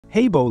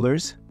Hey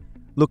bowlers!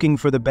 Looking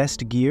for the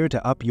best gear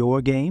to up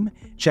your game?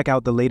 Check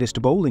out the latest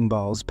bowling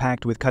balls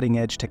packed with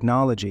cutting-edge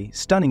technology,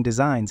 stunning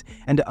designs,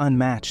 and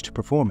unmatched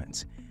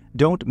performance.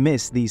 Don't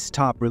miss these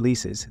top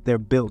releases. They're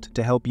built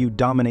to help you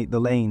dominate the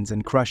lanes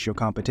and crush your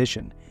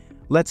competition.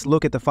 Let's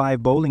look at the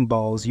 5 bowling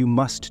balls you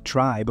must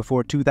try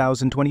before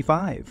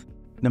 2025.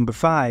 Number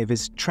 5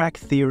 is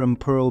Theorem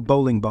Pearl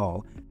Bowling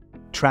Ball.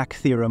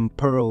 Theorem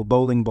Pearl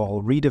Bowling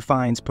Ball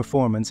redefines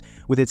performance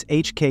with its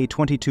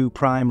HK22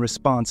 Prime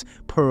Response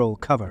Pearl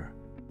cover.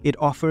 It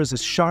offers a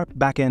sharp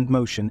backend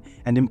motion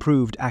and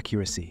improved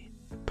accuracy.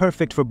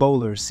 Perfect for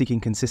bowlers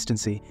seeking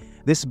consistency,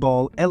 this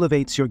ball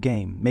elevates your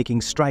game, making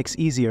strikes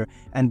easier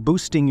and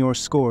boosting your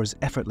scores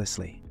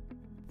effortlessly.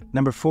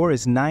 Number 4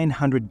 is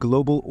 900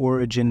 Global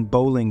Origin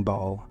Bowling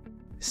Ball.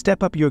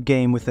 Step up your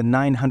game with the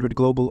 900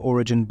 Global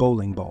Origin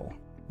Bowling Ball,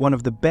 one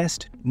of the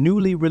best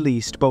newly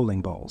released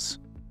bowling balls.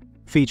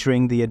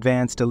 Featuring the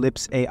advanced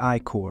Ellipse A.I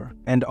core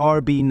and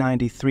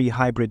RB93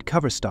 Hybrid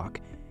Coverstock,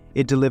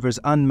 it delivers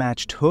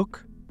unmatched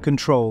hook,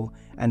 control,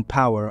 and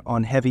power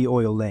on heavy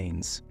oil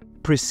lanes.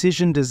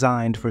 Precision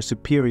designed for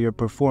superior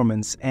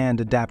performance and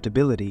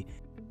adaptability.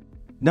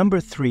 Number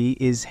 3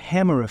 is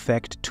Hammer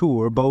Effect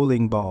Tour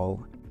Bowling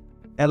Ball.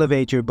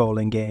 Elevate your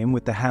bowling game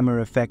with the Hammer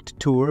Effect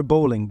Tour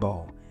Bowling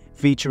Ball.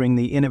 Featuring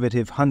the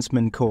innovative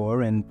Huntsman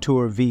core and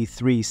Tour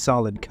V3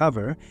 solid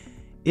cover,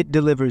 it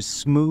delivers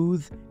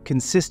smooth,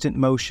 consistent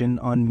motion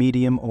on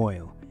medium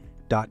oil.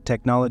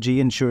 Technology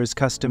ensures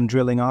custom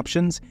drilling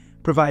options,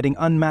 providing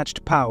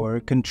unmatched power,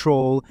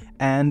 control,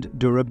 and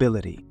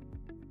durability.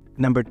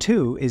 Number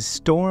 2 is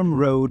Storm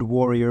Road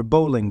Warrior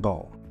Bowling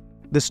Ball.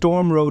 The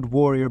Storm Road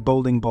Warrior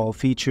Bowling Ball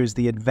features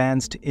the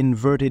advanced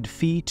inverted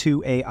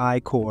Phi-2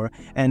 AI core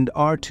and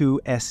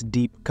R2S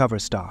deep cover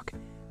stock.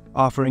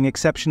 Offering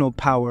exceptional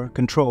power,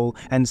 control,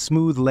 and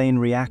smooth lane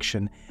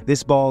reaction,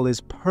 this ball is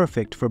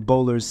perfect for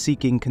bowlers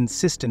seeking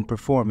consistent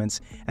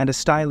performance and a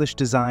stylish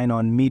design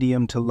on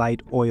medium to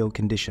light oil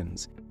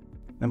conditions.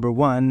 Number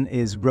 1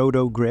 is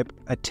Roto Grip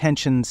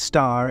Attention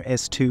Star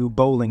S2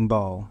 Bowling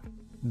Ball.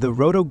 The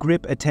Roto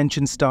Grip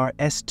Attention Star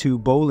S2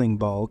 Bowling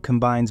Ball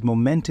combines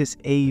momentous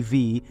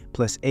AV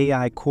plus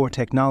AI core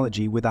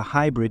technology with a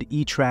hybrid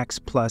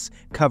E-Trax Plus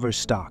cover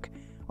stock.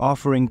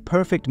 Offering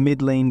perfect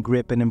mid-lane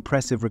grip and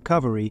impressive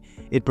recovery,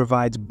 it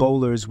provides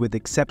bowlers with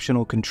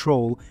exceptional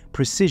control,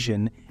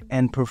 precision,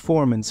 and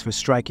performance for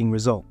striking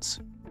results.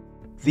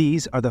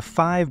 These are the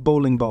 5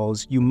 bowling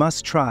balls you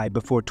must try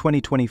before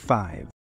 2025.